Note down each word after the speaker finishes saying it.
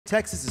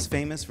Texas is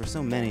famous for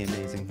so many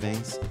amazing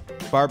things.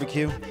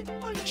 Barbecue,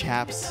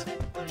 chaps,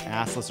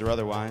 assless or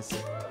otherwise.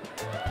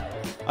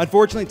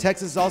 Unfortunately,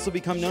 Texas has also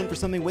become known for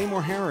something way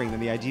more harrowing than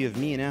the idea of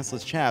me and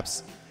assless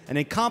chaps, an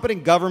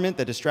incompetent government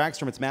that distracts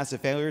from its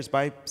massive failures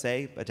by,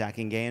 say,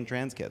 attacking gay and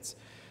trans kids.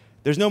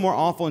 There's no more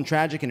awful and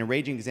tragic and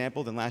enraging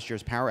example than last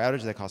year's power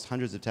outage that cost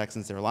hundreds of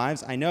Texans their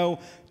lives. I know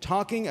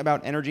talking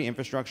about energy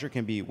infrastructure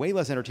can be way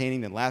less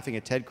entertaining than laughing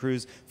at Ted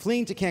Cruz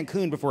fleeing to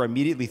Cancun before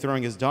immediately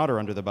throwing his daughter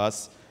under the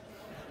bus.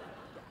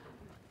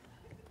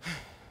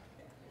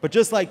 But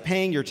just like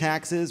paying your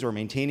taxes or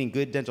maintaining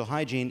good dental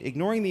hygiene,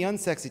 ignoring the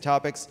unsexy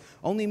topics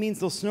only means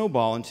they'll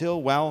snowball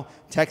until, well,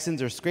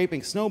 Texans are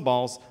scraping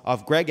snowballs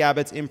off Greg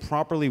Abbott's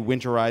improperly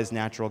winterized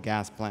natural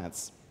gas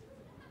plants.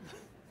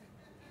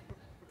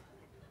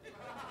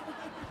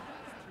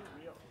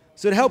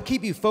 So to help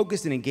keep you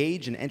focused and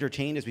engaged and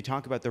entertained as we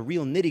talk about the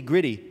real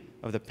nitty-gritty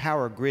of the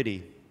power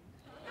gritty,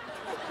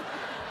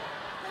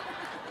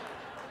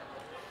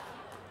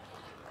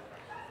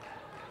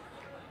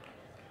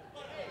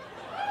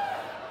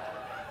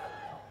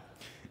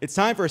 it's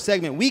time for a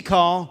segment we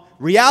call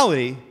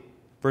Reality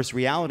versus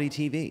Reality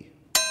TV.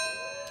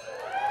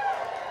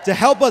 To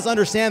help us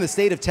understand the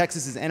state of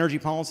Texas's energy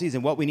policies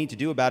and what we need to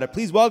do about it,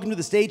 please welcome to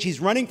the stage,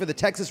 he's running for the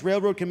Texas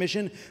Railroad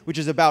Commission, which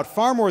is about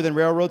far more than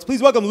railroads.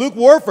 Please welcome Luke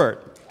Warford.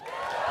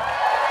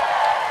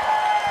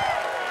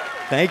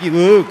 Thank you,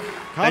 Luke.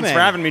 Thanks for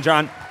having me,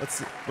 John. Let's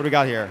see. What do we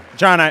got here?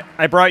 John,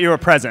 I brought you a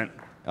present.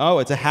 Oh,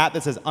 it's a hat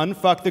that says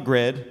Unfuck the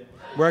Grid.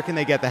 Where can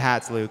they get the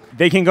hats, Luke?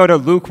 They can go to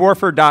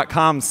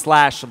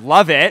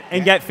lukewarford.com/loveit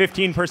and get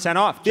 15%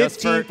 off.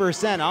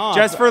 15% off?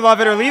 Just for Love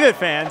It or Leave It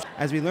fans.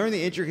 As we learn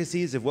the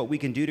intricacies of what we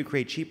can do to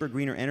create cheaper,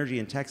 greener energy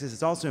in Texas,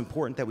 it's also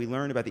important that we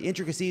learn about the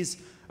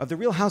intricacies of the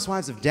Real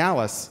Housewives of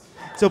Dallas.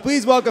 So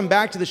please welcome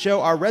back to the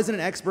show our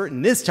resident expert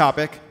in this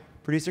topic,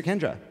 Producer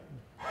Kendra.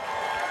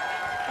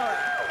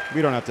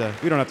 We don't have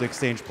to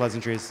exchange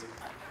pleasantries.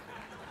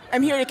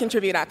 I'm here to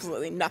contribute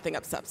absolutely nothing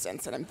of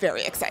substance, and I'm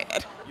very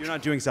excited. You're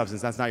not doing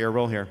substance. That's not your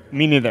role here.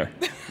 Me neither.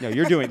 No,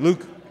 you're doing,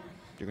 Luke,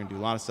 you're going to do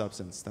a lot of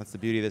substance. That's the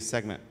beauty of this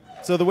segment.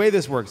 So the way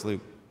this works,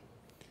 Luke,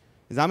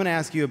 is I'm going to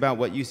ask you about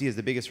what you see as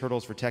the biggest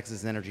hurdles for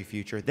Texas' energy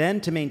future.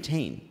 Then, to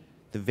maintain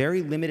the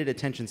very limited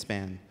attention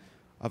span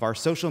of our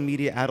social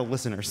media adult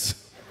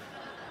listeners,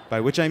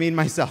 by which I mean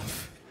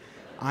myself,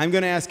 I'm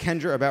going to ask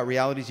Kendra about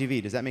reality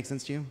TV. Does that make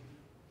sense to you?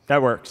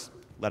 That works.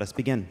 Let us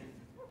begin.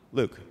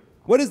 Luke,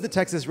 what is the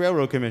Texas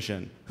Railroad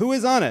Commission? Who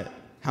is on it?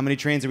 How many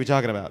trains are we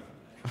talking about?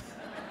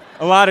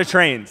 A lot of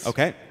trains.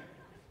 Okay.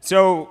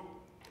 So,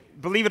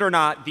 believe it or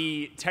not,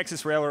 the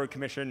Texas Railroad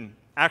Commission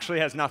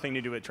actually has nothing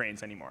to do with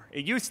trains anymore.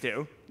 It used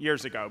to,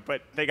 years ago,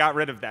 but they got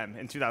rid of them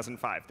in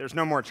 2005. There's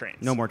no more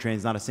trains. No more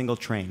trains, not a single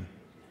train.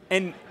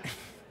 And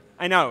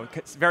I know,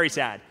 it's very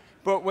sad.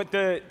 But what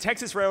the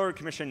Texas Railroad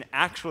Commission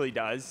actually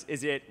does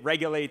is it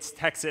regulates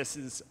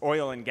Texas's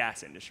oil and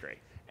gas industry.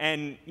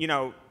 And, you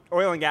know,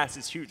 oil and gas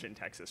is huge in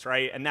Texas,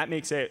 right? And that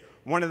makes it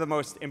one of the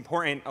most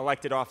important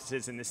elected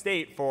offices in the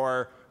state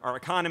for our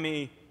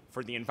economy,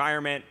 for the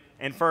environment,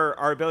 and for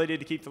our ability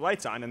to keep the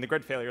lights on in the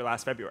grid failure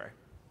last February.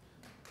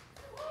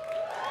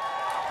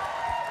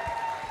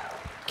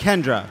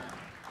 Kendra.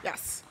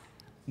 Yes.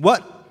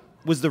 What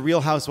was the Real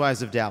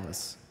Housewives of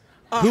Dallas?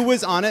 Who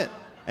was on it,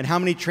 and how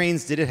many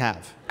trains did it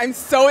have? I'm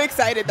so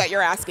excited that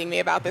you're asking me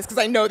about this because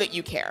I know that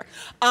you care.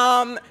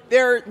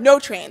 There are no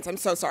trains. I'm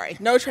so sorry.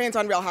 No trains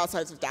on Real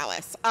Housewives of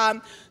Dallas.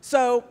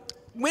 So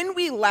when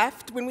we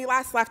last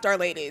left our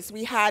ladies,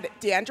 we had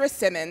Deandra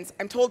Simmons.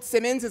 I'm told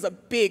Simmons is a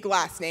big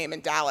last name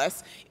in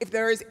Dallas. If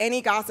there is any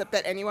gossip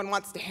that anyone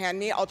wants to hand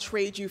me, I'll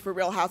trade you for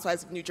Real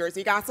Housewives of New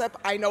Jersey gossip.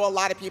 I know a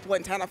lot of people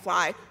in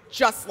Tenafly,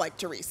 just like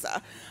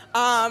Teresa.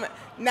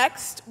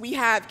 Next, we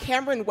have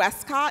Cameron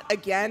Westcott,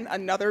 again,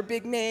 another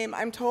big name,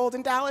 I'm told,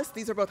 in Dallas.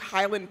 These are both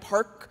Highland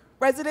Park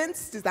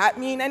residents. Does that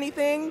mean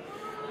anything?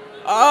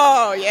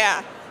 Oh,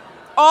 yeah.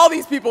 All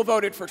these people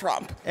voted for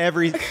Trump.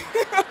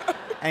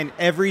 And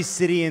every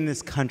city in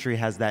this country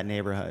has that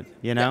neighborhood,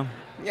 you know?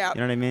 Yeah. You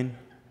know what I mean?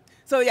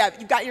 So yeah,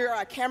 you've got your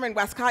Cameron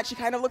Westcott. She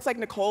kind of looks like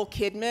Nicole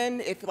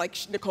Kidman if like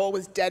Nicole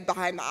was dead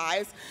behind the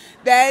eyes.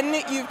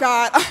 Then you've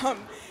got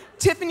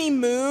Tiffany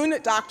Moon,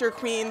 Dr.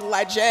 Queen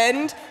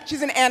legend.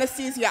 She's an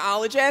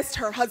anesthesiologist.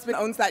 Her husband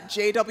owns that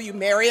JW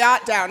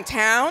Marriott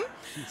downtown.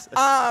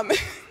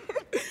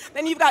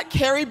 Then you've got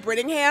Carrie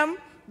Brittingham.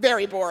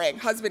 Very boring.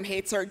 Husband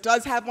hates her.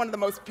 Does have one of the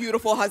most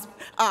beautiful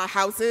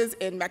houses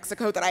in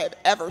Mexico that I have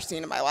ever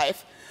seen in my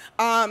life.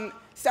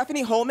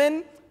 Stephanie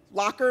Holman,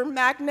 locker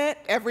magnet.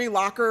 Every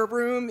locker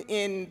room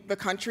in the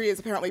country is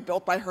apparently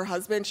built by her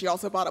husband. She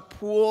also bought a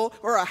pool,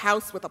 or a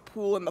house with a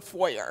pool in the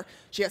foyer.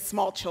 She has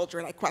small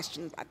children. I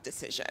question that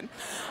decision.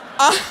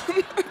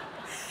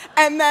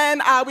 And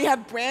then we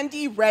have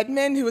Brandy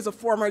Redmond, who is a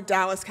former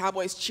Dallas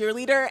Cowboys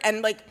cheerleader.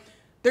 And like,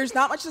 there's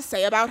not much to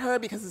say about her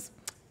because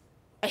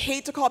I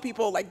hate to call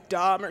people like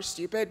dumb or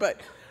stupid,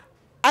 but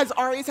as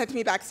Ari said to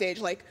me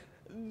backstage, like,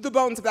 the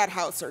bones of that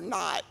house are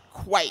not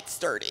quite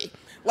sturdy.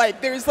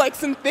 Like, there's like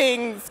some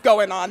things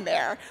going on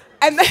there.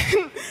 And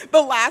then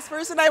the last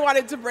person I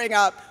wanted to bring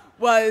up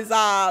was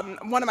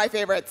one of my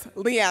favorites,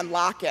 Leanne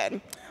Locken,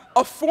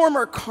 a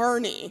former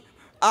carny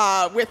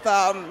with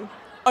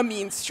a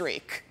mean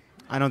streak.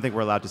 I don't think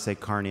we're allowed to say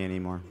carny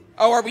anymore.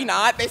 Oh, are we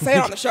not? They say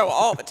it on the show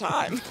all the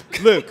time.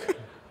 Luke, back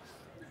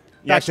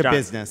Yes, to Jon.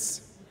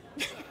 business.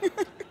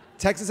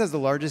 Texas has the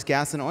largest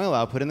gas and oil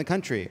output in the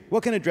country.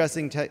 What can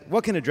addressing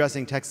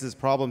Texas's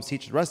problems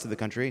teach the rest of the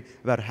country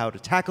about how to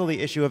tackle the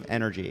issue of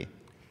energy?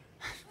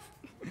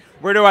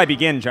 Where do I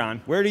begin,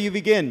 Jon? Where do you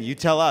begin? You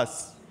tell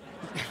us.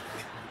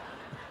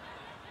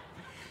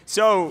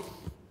 So,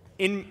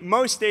 in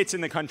most states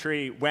in the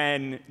country,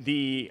 when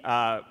the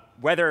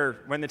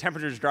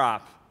temperatures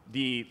drop,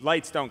 the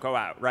lights don't go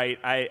out, right?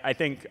 I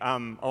think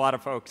a lot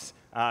of folks,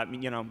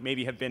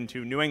 maybe have been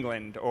to New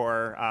England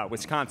or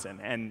Wisconsin,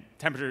 and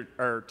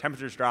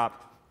temperatures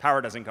drop,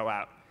 power doesn't go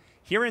out.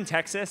 Here in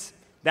Texas,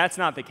 that's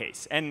not the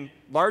case, and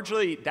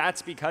largely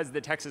that's because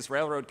the Texas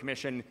Railroad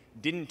Commission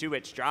didn't do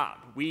its job.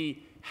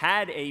 We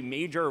had a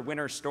major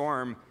winter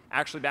storm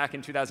actually back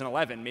in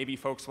 2011. Maybe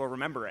folks will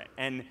remember it.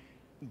 And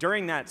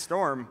during that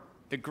storm,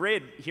 the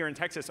grid here in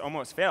Texas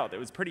almost failed. It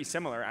was pretty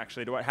similar,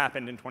 actually, to what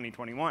happened in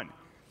 2021.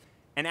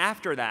 And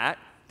after that,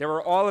 there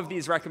were all of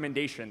these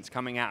recommendations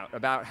coming out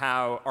about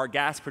how our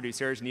gas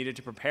producers needed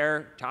to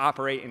prepare to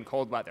operate in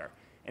cold weather.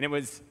 And it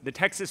was the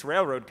Texas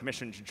Railroad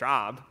Commission's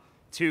job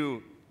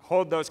to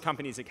hold those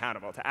companies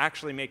accountable, to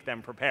actually make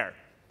them prepare.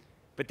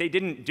 But they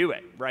didn't do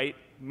it, right?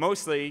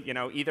 Mostly,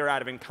 either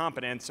out of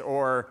incompetence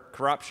or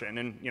corruption,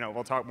 and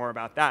we'll talk more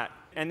about that.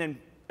 And then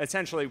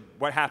essentially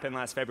what happened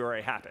last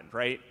February happened,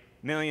 right?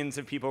 Millions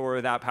of people were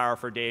without power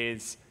for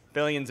days,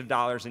 billions of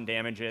dollars in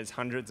damages,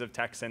 hundreds of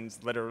Texans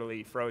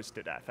literally froze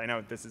to death. I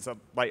know this is a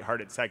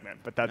lighthearted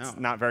segment, but that's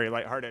not very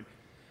lighthearted.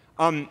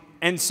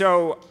 And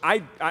so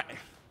I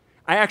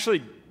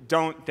actually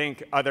don't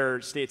think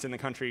other states in the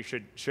country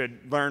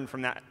should learn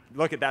from that,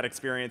 look at that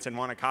experience and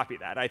want to copy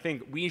that. I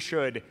think we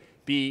should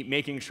be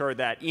making sure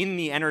that in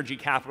the energy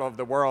capital of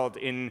the world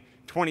in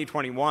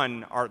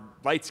 2021, our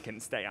lights can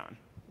stay on.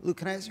 Luke,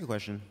 can I ask you a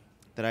question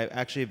that I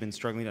actually have been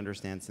struggling to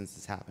understand since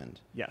this happened?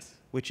 Yes.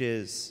 Which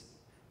is,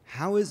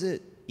 how is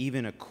it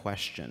even a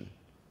question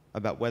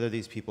about whether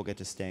these people get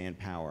to stay in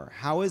power?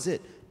 How is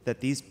it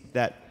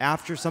that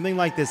after something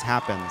like this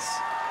happens,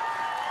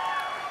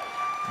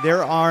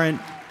 there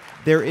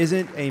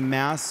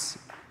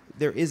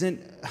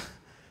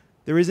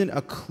isn't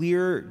a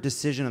clear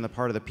decision on the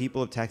part of the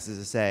people of Texas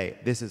to say,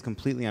 this is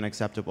completely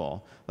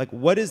unacceptable. Like,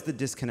 what is the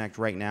disconnect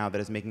right now that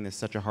is making this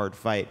such a hard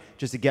fight,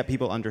 just to get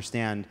people to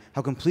understand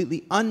how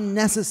completely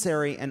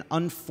unnecessary and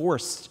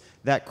unforced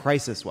that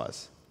crisis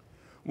was?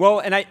 Well,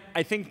 and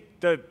I think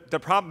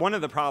one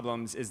of the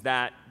problems is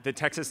that the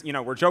Texas,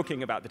 we're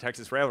joking about the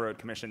Texas Railroad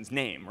Commission's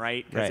name,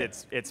 right?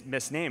 Because it's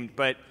misnamed.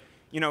 But,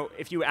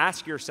 if you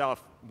ask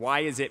yourself,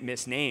 why is it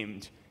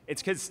misnamed?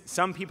 It's because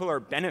some people are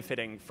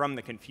benefiting from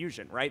the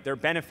confusion, right? They're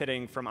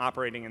benefiting from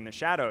operating in the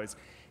shadows.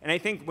 And I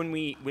think when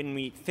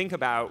we think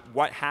about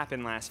what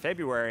happened last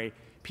February,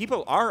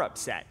 people are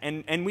upset.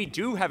 And we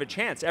do have a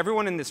chance.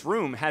 Everyone in this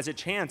room has a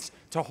chance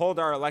to hold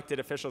our elected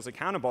officials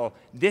accountable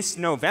this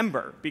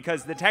November,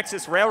 because the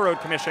Texas Railroad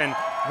Commission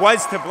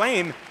was to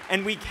blame,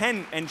 and we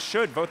can and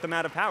should vote them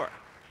out of power.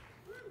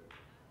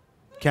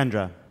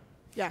 Kendra.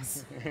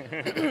 Yes.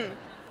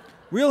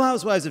 Real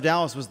Housewives of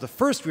Dallas was the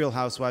first Real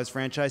Housewives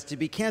franchise to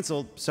be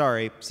canceled,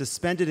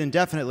 suspended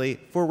indefinitely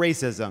for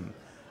racism.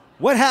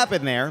 What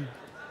happened there?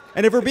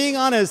 And if we're being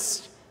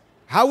honest,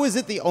 how was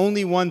it the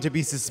only one to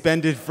be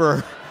suspended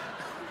for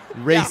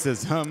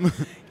racism?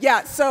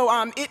 Yeah,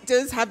 so it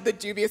does have the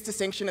dubious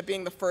distinction of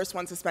being the first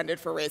one suspended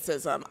for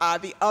racism.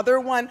 The other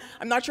one,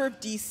 I'm not sure if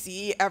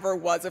DC ever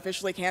was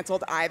officially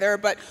canceled either,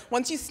 but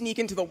once you sneak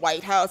into the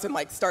White House and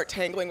start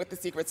tangling with the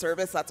Secret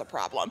Service, that's a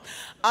problem.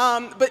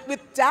 But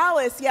with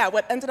Dallas,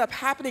 what ended up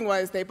happening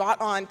was they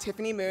brought on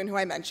Tiffany Moon, who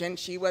I mentioned.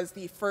 She was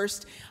the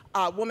first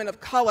woman of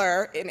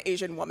color, an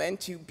Asian woman,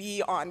 to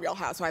be on Real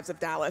Housewives of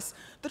Dallas.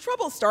 The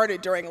trouble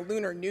started during a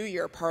Lunar New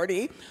Year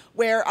party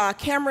where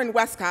Cameron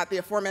Westcott, the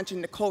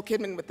aforementioned Nicole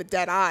Kidman with the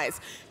dead eyes,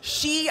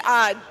 she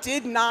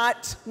did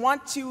not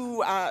want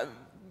to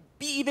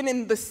be even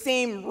in the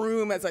same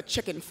room as a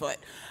chicken foot,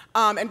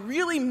 and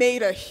really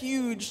made a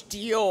huge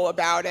deal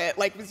about it,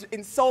 was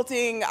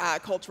insulting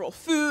cultural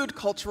food,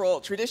 cultural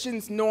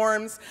traditions,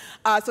 norms.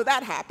 So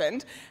that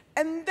happened.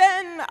 And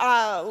then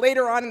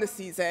later on in the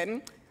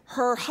season,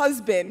 her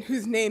husband,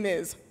 whose name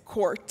is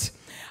Court,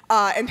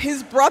 and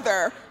his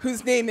brother,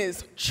 whose name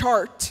is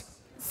Chart,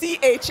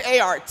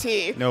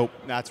 C-H-A-R-T. Nope,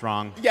 that's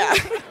wrong. Yeah.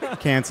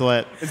 Cancel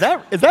it. Is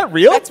that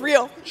real? That's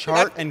real.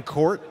 Chart and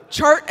Court?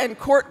 Chart and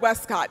Court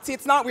Westcott. See,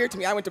 it's not weird to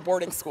me. I went to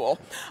boarding school.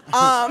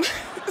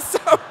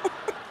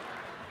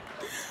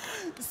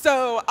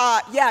 So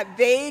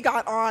they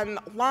got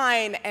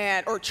online,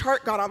 or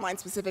Chart got online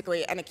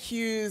specifically, and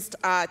accused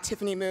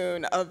Tiffany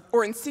Moon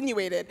or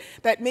insinuated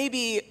that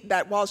maybe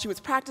that while she was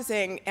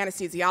practicing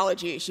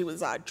anesthesiology, she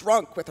was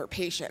drunk with her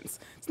patients.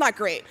 It's not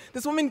great.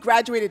 This woman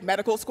graduated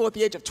medical school at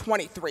the age of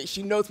 23.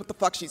 She knows what the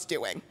fuck she's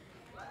doing.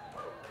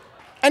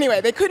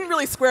 Anyway, they couldn't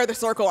really square the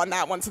circle on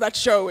that one, so that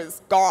show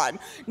is gone.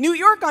 New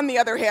York, on the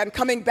other hand,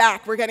 coming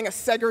back, we're getting a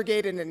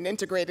segregated and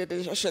integrated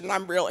edition, and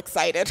I'm real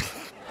excited.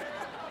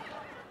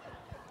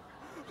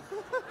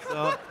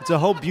 So it's a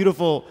whole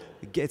beautiful,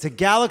 it's a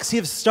galaxy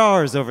of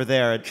stars over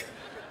there.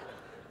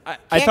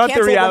 I thought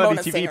the reality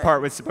Ramona TV Singer.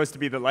 part was supposed to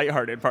be the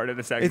lighthearted part of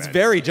the segment. It's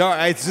very dark.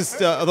 It's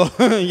just,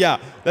 yeah,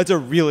 that's a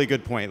really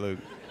good point, Luke.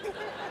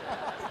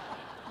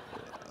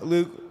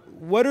 Luke,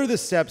 what are the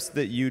steps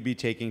that you'd be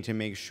taking to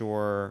make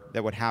sure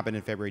that what happened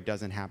in February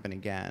doesn't happen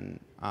again,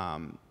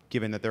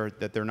 given that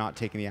they're not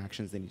taking the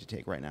actions they need to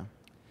take right now?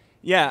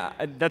 Yeah,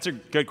 that's a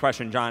good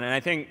question, John. And I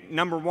think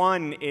number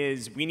one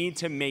is we need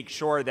to make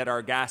sure that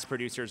our gas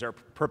producers are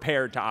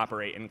prepared to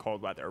operate in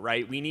cold weather,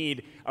 right? We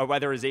need a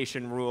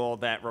weatherization rule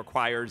that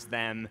requires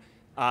them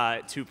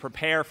to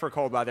prepare for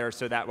cold weather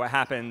so that what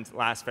happened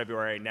last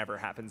February never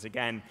happens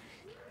again.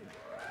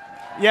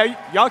 Yeah,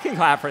 y'all can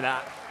clap for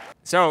that.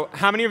 So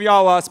how many of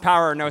y'all lost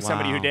power or know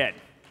somebody who did?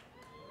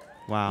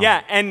 Wow.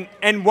 Yeah,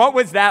 and what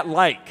was that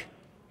like?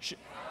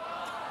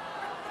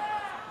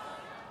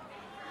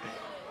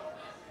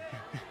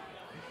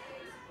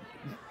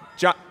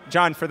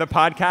 John, for the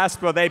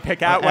podcast, will they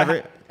pick out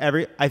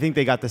I think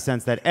they got the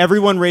sense that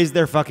everyone raised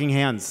their fucking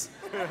hands.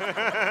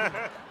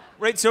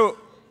 Right, so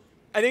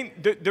I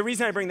think the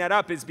reason I bring that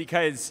up is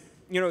because,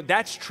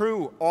 that's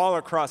true all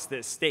across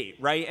this state,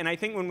 right? And I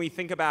think when we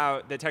think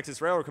about the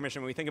Texas Railroad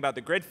Commission, when we think about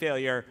the grid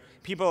failure,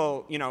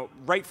 people,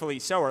 rightfully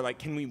so, are like,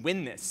 can we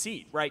win this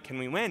seat, right? Can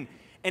we win?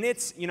 And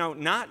it's,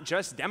 not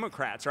just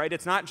Democrats, right?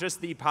 It's not just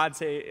the Pod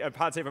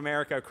Save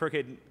America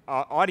crooked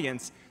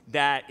audience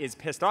that is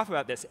pissed off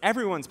about this.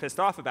 Everyone's pissed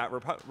off about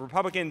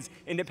Republicans,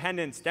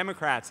 independents,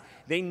 Democrats.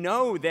 They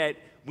know that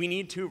we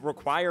need to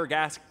require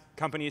gas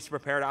companies to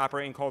prepare to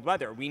operate in cold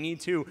weather. We need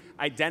to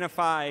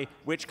identify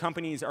which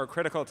companies are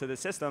critical to the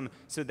system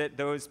so that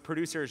those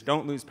producers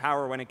don't lose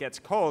power when it gets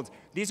cold.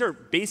 These are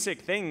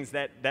basic things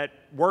that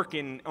work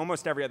in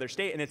almost every other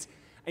state. And it's,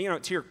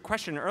 to your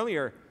question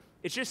earlier,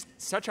 it's just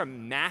such a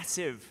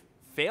massive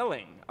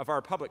failing of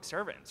our public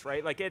servants,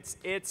 right? Like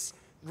it's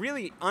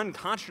really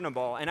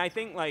unconscionable. And I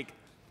think like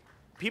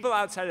people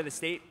outside of the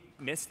state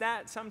miss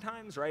that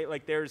sometimes, right?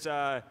 Like there's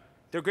their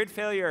grid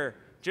failure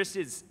just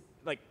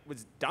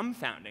was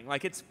dumbfounding.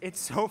 Like it's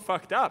so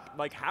fucked up.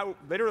 Like how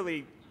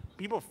literally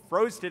people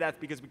froze to death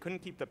because we couldn't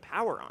keep the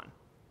power on.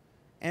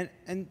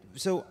 And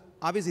so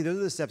obviously those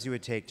are the steps you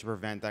would take to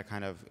prevent that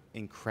kind of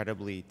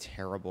incredibly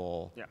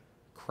terrible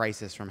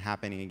crisis from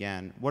happening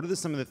again. What are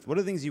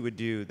the things you would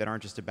do that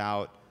aren't just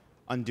about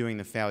undoing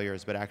the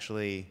failures, but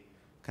actually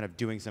kind of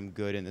doing some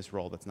good in this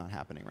role that's not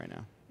happening right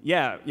now?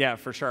 Yeah,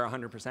 for sure,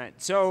 100%.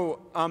 So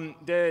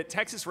the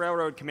Texas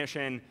Railroad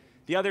Commission,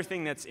 the other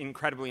thing that's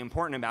incredibly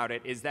important about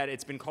it is that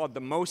it's been called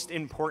the most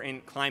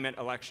important climate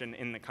election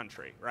in the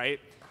country, right?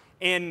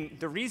 And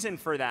the reason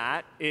for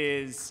that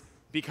is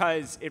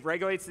because it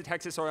regulates the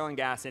Texas oil and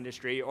gas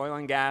industry. Oil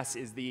and gas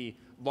is the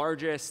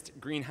largest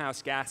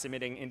greenhouse gas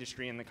emitting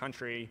industry in the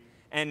country,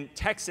 and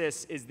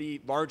Texas is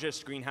the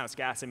largest greenhouse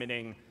gas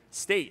emitting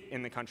state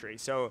in the country.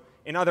 So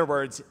in other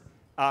words,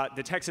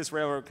 the Texas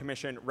Railroad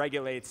Commission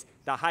regulates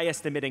the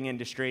highest emitting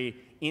industry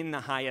in the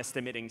highest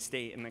emitting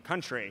state in the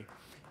country.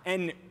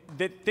 And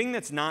the thing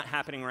that's not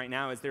happening right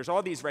now is there's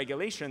all these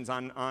regulations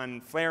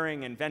on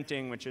flaring and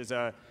venting, which is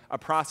a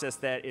process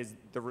that is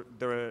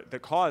the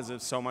cause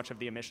of so much of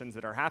the emissions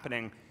that are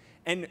happening.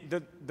 And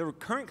the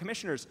current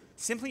commissioners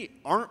simply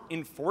aren't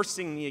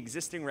enforcing the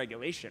existing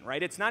regulation,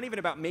 right? It's not even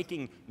about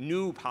making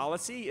new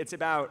policy. It's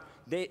about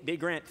they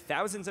grant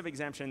thousands of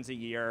exemptions a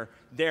year.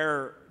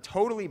 They're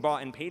totally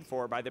bought and paid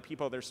for by the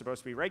people they're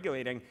supposed to be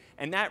regulating.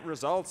 And that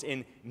results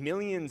in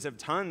millions of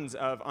tons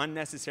of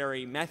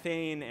unnecessary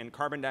methane and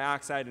carbon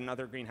dioxide and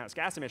other greenhouse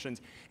gas emissions.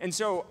 And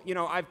so,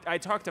 I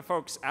talked to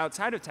folks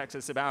outside of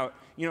Texas about,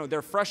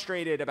 they're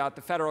frustrated about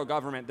the federal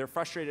government. They're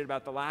frustrated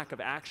about the lack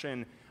of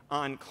action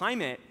on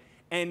climate.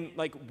 And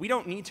we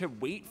don't need to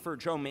wait for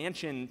Joe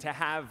Manchin to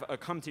have a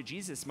come to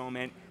Jesus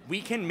moment. We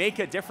can make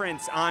a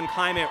difference on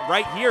climate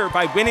right here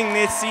by winning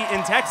this seat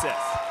in Texas.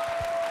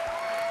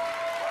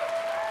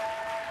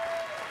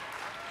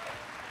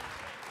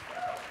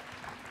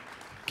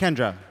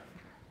 Kendra.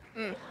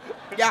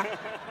 Yeah.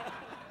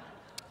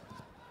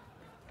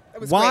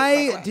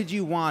 Why did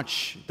you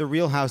watch The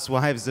Real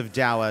Housewives of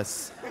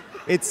Dallas?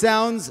 It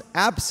sounds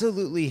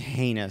absolutely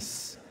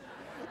heinous.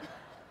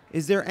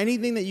 Is there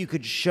anything that you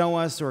could show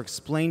us or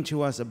explain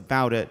to us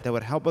about it that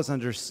would help us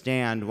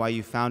understand why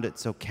you found it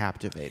so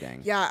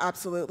captivating? Yeah,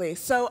 absolutely.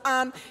 So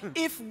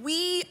if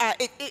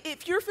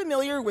you're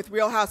familiar with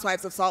Real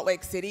Housewives of Salt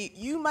Lake City,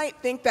 you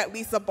might think that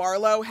Lisa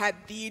Barlow had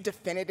the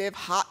definitive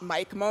hot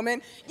mic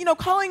moment.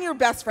 Calling your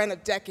best friend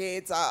of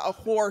decades a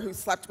whore who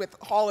slept with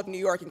all of New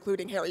York,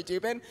 including Harry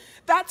Dubin.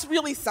 That's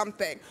really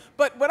something.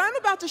 But what I'm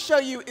about to show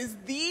you is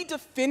the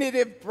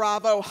definitive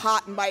Bravo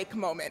hot mic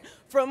moment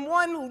from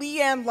one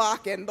Leanne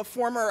Locken, the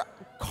former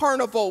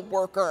carnival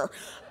worker.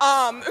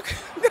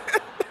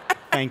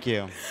 Thank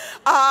you.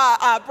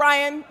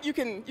 Brian, you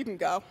can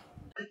go.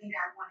 I think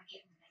I want to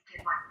get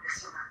naked like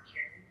this around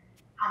here.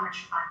 How much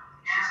fun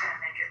would She's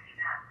gonna make it be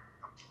that.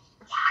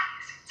 Why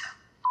is it so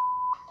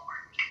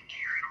important to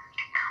Gary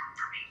to come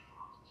for me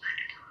all the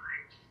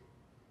time?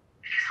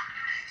 Because I'm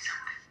gonna do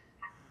something.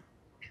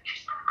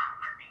 She's gonna come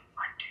for me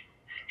one day,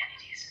 and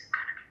it is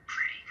gonna be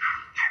pretty.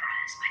 Her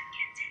husband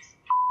gets his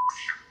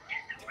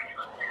in the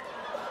real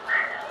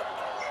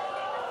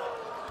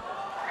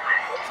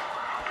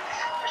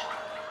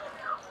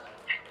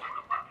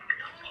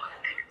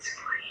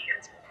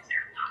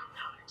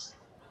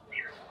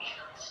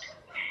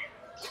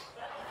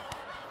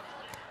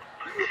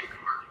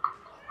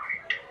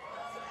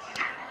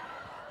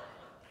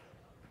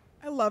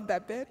I love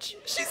that bitch.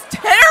 She's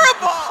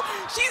terrible.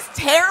 She's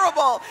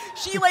terrible.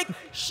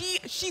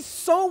 She's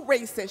so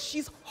racist.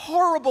 She's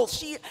horrible.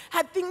 She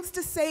had things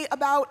to say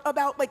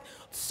about like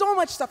so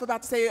much stuff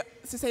to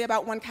say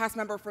about one cast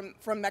member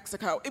from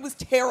Mexico. It was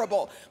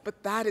terrible,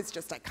 but that is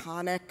just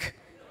iconic.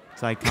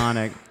 It's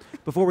iconic.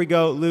 Before we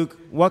go, Luke,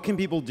 what can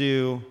people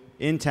do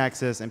in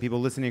Texas and people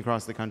listening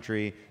across the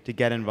country to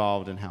get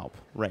involved and help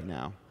right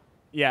now?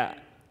 Yeah,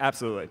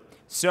 absolutely.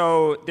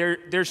 So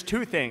there's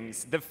two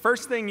things. The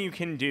first thing you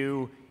can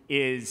do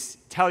is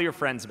tell your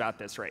friends about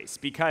this race,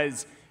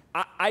 because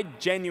I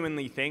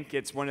genuinely think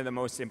it's one of the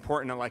most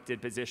important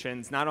elected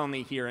positions, not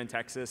only here in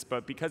Texas,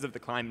 but because of the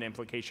climate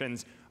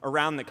implications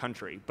around the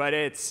country. But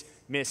it's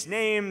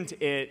misnamed.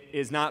 It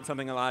is not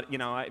something a lot,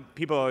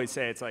 people always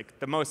say it's like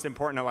the most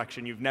important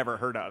election you've never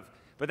heard of.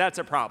 But that's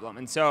a problem.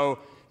 And so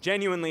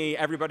genuinely,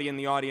 everybody in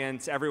the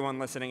audience, everyone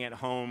listening at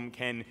home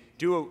can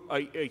do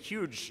a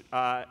huge,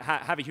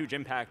 have a huge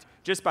impact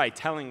just by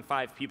telling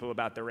 5 people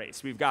about the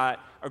race. We've got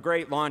a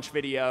great launch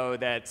video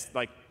that's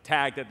like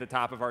tagged at the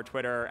top of our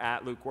Twitter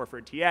at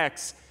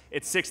LukeWarfordTX.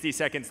 It's 60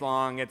 seconds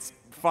long. It's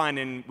fun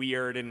and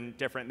weird and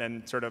different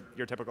than sort of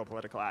your typical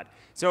political ad.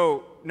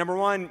 So number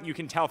one, you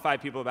can tell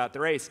 5 people about the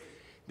race.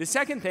 The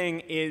second thing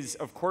is,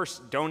 of course,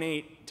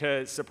 donate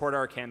to support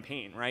our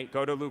campaign, right?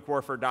 Go to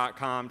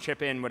LukeWarford.com,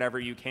 chip in whatever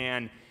you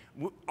can.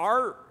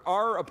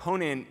 Our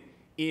opponent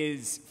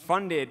is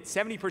funded,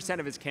 70%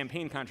 of his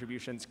campaign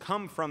contributions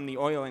come from the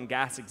oil and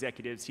gas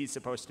executives he's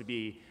supposed to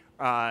be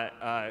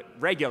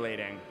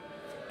regulating.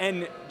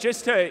 And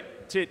just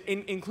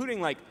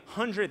including like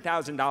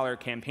 $100,000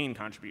 campaign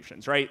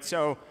contributions, right?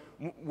 So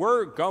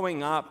we're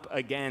going up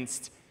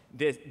against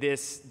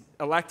this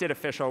elected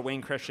official,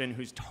 Wayne Christian,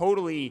 who's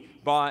totally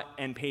bought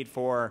and paid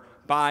for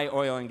by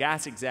oil and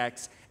gas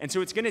execs. And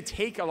so it's going to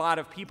take a lot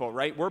of people,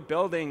 right? We're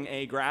building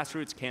a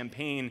grassroots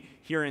campaign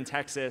here in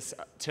Texas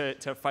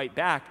to fight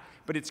back,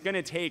 but it's going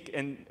to take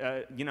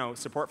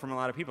support from a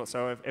lot of people.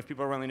 So if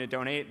people are willing to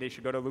donate, they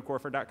should go to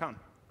LukeWarford.com.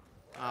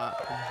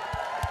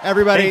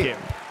 Everybody,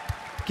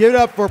 give it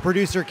up for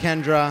producer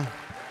Kendra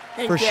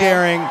for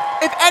sharing.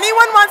 If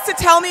anyone wants to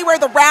tell me where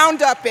the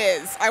roundup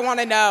is, I want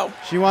to know.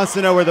 She wants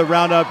to know where the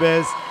roundup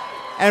is.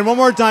 And one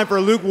more time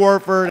for Luke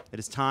Warford. It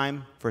is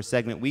time for a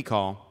segment we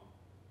call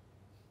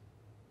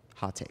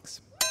Hot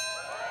Takes.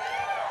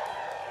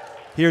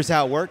 Here's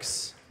how it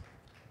works.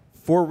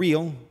 For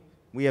real,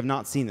 we have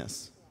not seen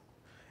this.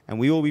 And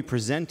we will be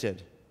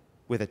presented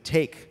with a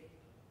take,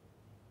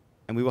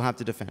 and we will have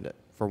to defend it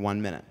for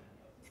 1 minute.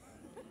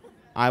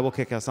 I will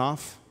kick us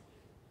off.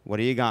 What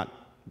do you got,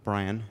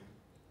 Brian?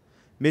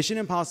 Mission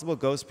Impossible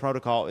Ghost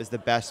Protocol is the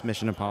best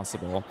Mission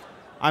Impossible.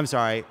 I'm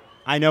sorry,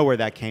 I know where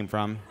that came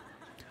from.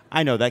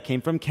 I know that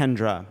came from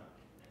Kendra.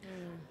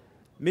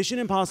 Mission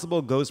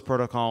Impossible Ghost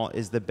Protocol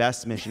is the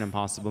best Mission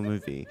Impossible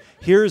movie.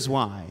 Here's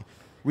why.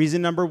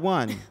 Reason number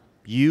 1,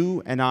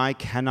 you and I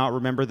cannot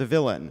remember the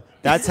villain.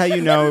 That's how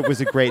you know it was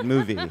a great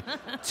movie.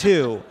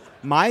 2,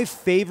 my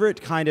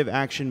favorite kind of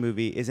action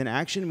movie is an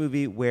action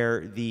movie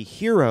where the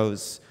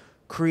heroes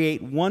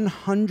create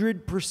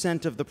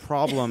 100% of the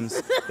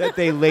problems that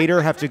they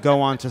later have to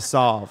go on to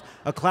solve.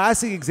 A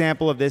classic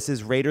example of this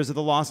is Raiders of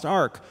the Lost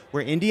Ark,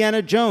 where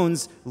Indiana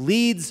Jones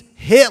leads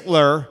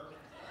Hitler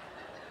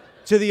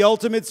to the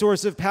ultimate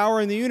source of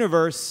power in the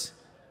universe,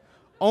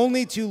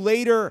 only to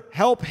later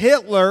help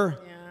Hitler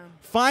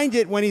find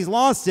it when he's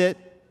lost it,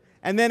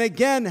 and then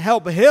again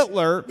help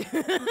Hitler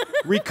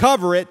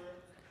recover it.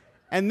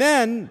 And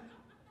then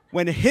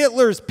when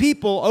Hitler's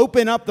people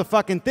open up the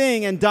fucking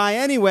thing and die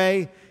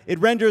anyway, it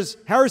renders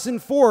Harrison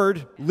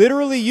Ford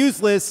literally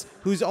useless,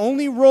 whose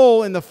only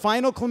role in the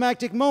final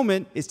climactic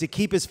moment is to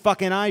keep his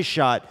fucking eyes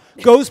shut.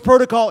 Ghost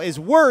Protocol is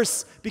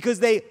worse because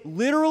they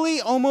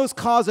literally almost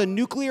cause a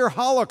nuclear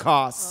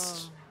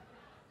holocaust,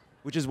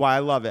 which is why I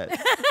love it.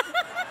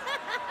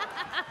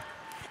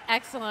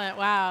 Excellent,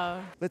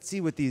 wow. Let's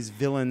see what these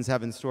villains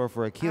have in store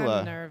for Akilah.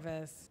 I'm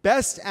nervous.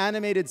 Best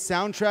animated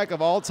soundtrack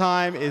of all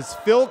time is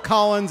Phil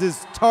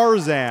Collins'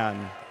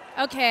 Tarzan.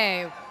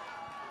 Okay,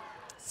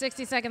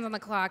 60 seconds on the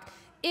clock.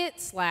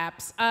 It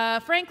slaps.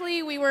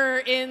 Frankly, we were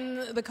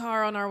in the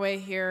car on our way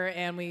here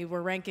and we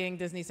were ranking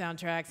Disney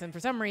soundtracks, and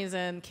for some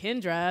reason,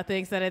 Kendra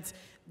thinks that it's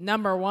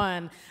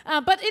 #1.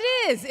 But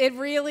it is. It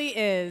really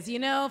is. You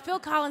know, Phil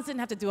Collins didn't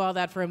have to do all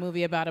that for a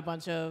movie about a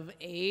bunch of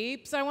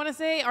apes, I want to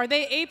say. Are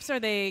they apes? Are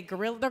they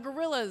gorillas? They're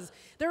gorillas.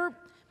 They're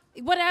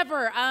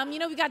whatever. You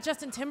know, we got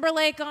Justin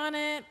Timberlake on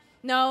it.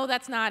 No,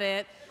 that's not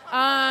it.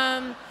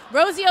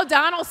 Rosie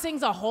O'Donnell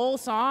sings a whole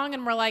song,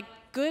 and we're like,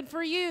 good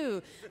for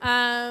you.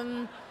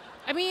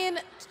 I mean,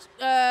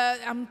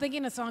 I'm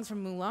thinking of songs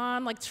from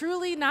Mulan, like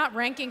truly not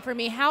ranking for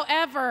me.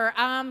 However,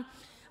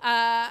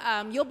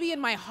 You'll Be in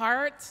My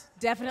Heart,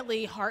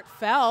 definitely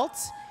heartfelt.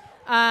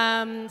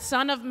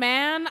 Son of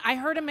Man, I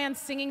heard a man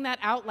singing that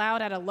out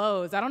loud at a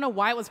Lowe's. I don't know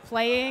why it was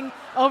playing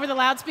over the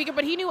loudspeaker,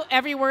 but he knew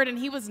every word, and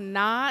he was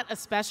not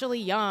especially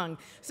young.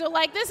 So,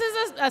 like, this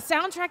is a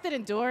soundtrack that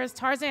endures.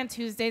 Tarzan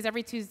Tuesdays,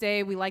 every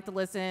Tuesday we like to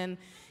listen.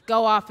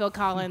 Go off, Phil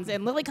Collins.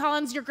 And Lily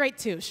Collins, you're great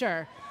too,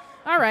 sure.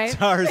 All right.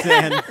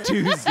 Tarzan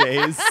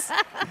Tuesdays.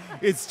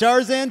 It's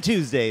Tarzan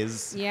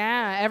Tuesdays.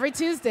 Yeah, every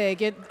Tuesday,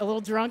 get a little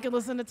drunk and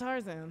listen to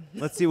Tarzan.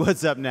 Let's see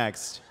what's up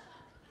next.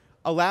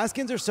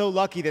 Alaskans are so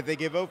lucky that they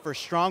give vote for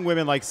strong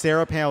women like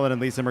Sarah Palin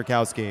and Lisa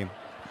Murkowski.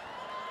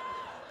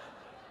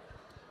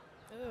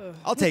 Ugh.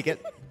 I'll take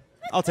it.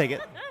 I'll take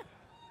it.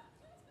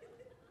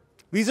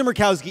 Lisa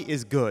Murkowski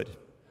is good.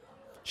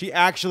 She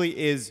actually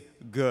is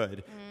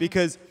good.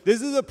 Because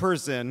this is a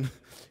person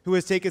who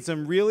has taken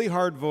some really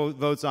hard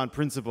votes on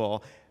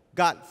principle,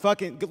 got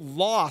fucking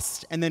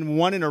lost, and then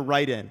won in a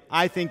write-in.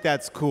 I think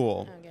that's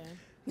cool.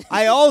 Okay.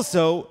 I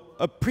also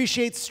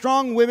appreciate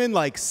strong women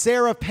like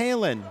Sarah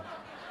Palin.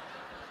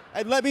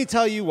 And let me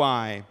tell you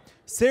why.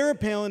 Sarah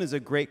Palin is a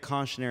great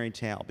cautionary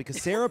tale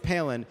because Sarah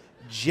Palin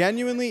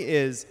genuinely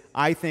is,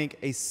 I think,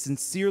 I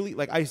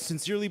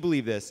sincerely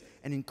believe this,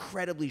 an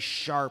incredibly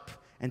sharp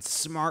and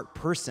smart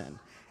person.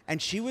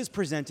 And she was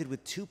presented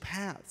with two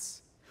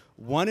paths.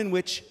 One in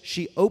which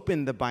she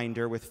opened the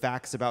binder with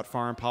facts about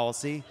foreign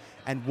policy,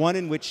 and one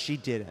in which she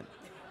didn't.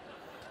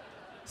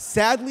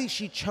 Sadly,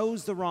 she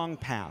chose the wrong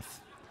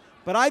path.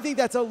 But I think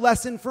that's a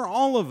lesson for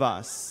all of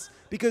us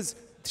because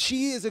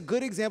she is a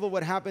good example of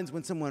what happens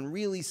when someone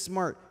really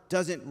smart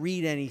doesn't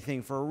read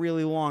anything for a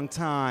really long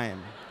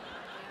time.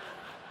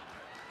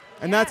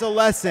 And that's a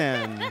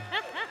lesson.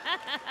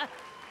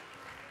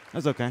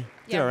 That's okay.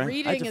 It's Yeah, all right.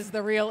 reading is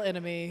the real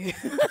enemy.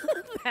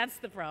 That's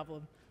the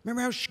problem.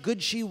 Remember how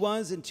good she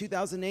was in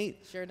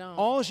 2008? Sure don't.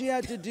 All she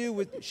had to do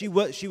was she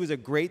was a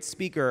great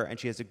speaker, and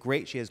she has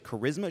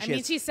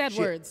charisma. She said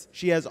words.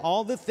 She has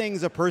all the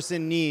things a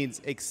person needs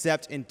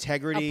except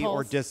integrity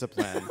or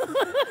discipline.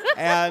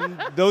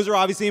 And those are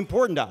obviously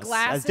important to us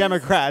as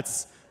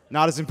Democrats,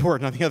 not as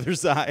important on the other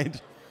side.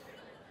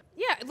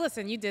 Yeah,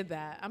 listen, you did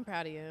that. I'm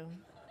proud of you.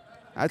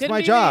 That's Couldn't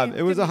my be job. me.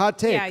 It was a hot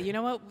take. Yeah, you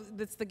know what?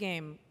 That's the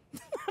game.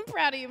 I'm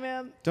proud of you,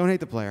 man. Don't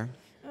hate the player.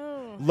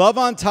 Oh. Love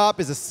on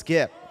Top is a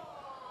skip.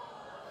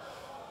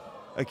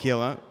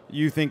 Akilah,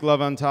 you think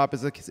Love on Top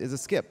is a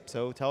skip,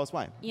 so tell us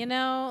why. You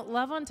know,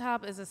 Love on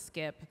Top is a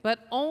skip, but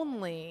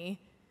only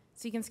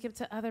so you can skip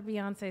to other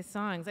Beyonce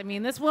songs. I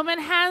mean, this woman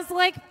has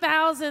like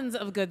thousands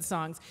of good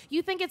songs.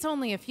 You think it's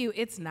only a few.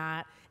 It's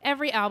not.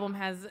 Every album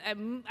has,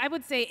 I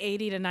would say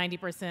 80 to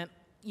 90%,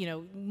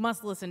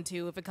 must listen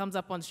to if it comes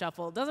up on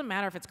shuffle. It doesn't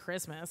matter if it's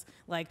Christmas.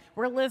 Like,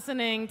 we're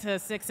listening to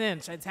 6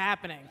 Inch. It's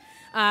happening.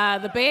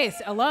 The bass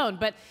alone.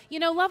 But,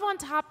 Love on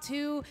Top,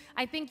 too,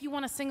 I think you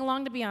want to sing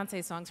along to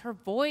Beyonce songs. Her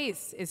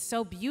voice is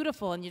so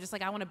beautiful, and you're just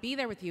like, I want to be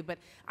there with you. But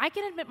I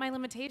can admit my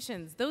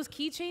limitations. Those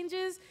key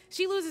changes,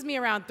 she loses me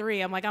around 3.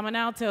 I'm like, I'm an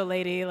alto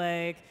lady.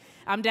 Like,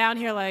 I'm down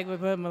here like, we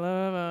put my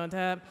love on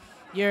top.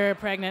 You're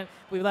pregnant.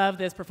 We love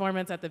this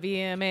performance at the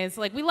VMAs.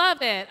 Like, we love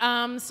it.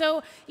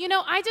 So,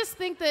 I just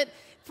think that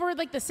for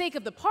like the sake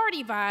of the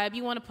party vibe,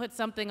 you want to put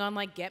something on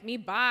like Get Me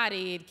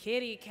Bodied,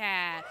 Kitty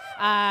Cat,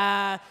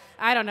 I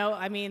don't know,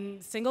 I mean,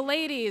 Single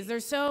Ladies.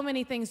 There's so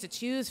many things to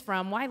choose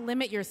from. Why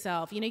limit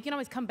yourself? You can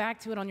always come back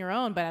to it on your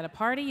own, but at a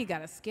party, you got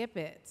to skip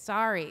it.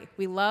 Sorry.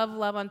 We love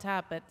Love on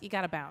Top, but you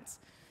got to bounce.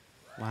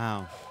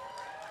 Wow.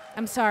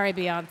 I'm sorry,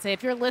 Beyonce.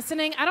 If you're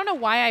listening, I don't know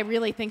why I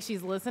really think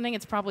she's listening.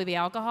 It's probably the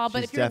alcohol,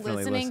 but if you're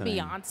listening,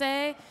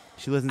 Beyonce,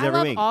 she listens I every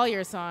love week. all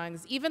your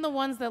songs, even the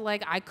ones that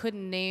like I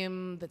couldn't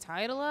name the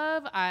title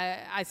of.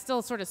 I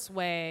still sort of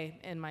sway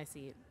in my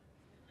seat.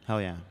 Hell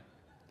yeah.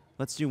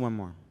 Let's do one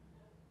more.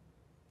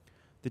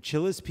 The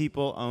chillest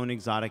people own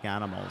exotic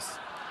animals.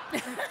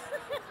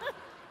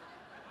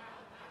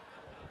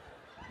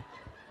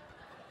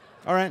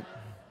 All right.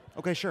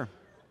 Okay, sure.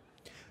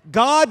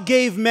 God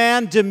gave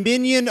man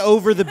dominion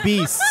over the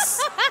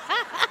beasts.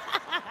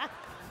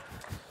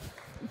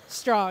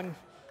 Strong.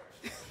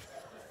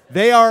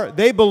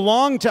 They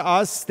belong to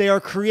us. They are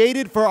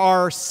created for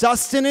our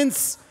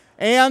sustenance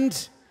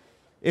and,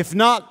 if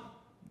not,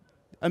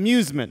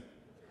 amusement.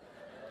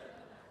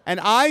 And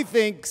I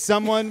think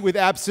someone with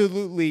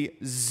absolutely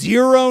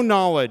zero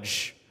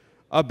knowledge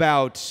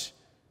about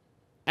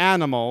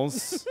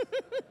animals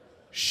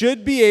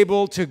should be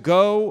able to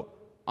go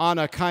on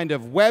a kind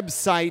of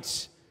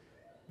website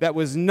that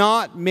was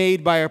not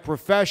made by a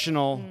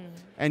professional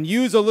and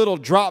use a little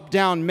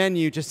drop-down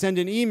menu to send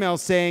an email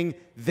saying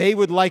they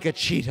would like a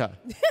cheetah.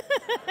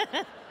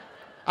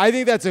 I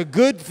think that's a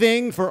good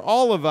thing for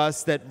all of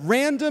us, that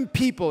random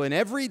people in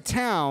every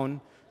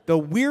town, the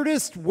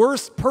weirdest,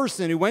 worst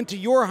person who went to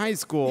your high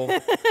school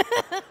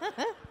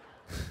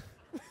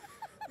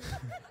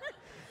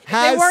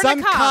has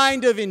some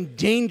kind of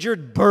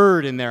endangered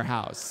bird in their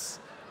house.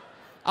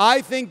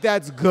 I think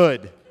that's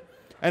good.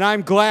 And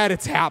I'm glad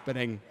it's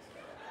happening.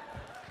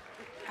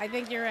 I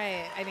think you're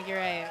right. I think you're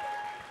right.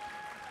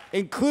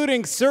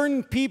 Including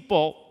certain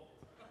people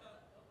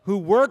who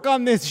work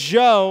on this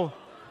show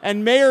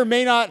and may or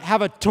may not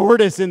have a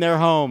tortoise in their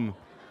home.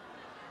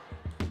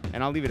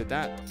 And I'll leave it at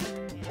that.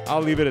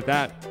 I'll leave it at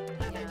that.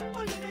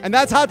 And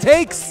that's Hot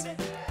Takes.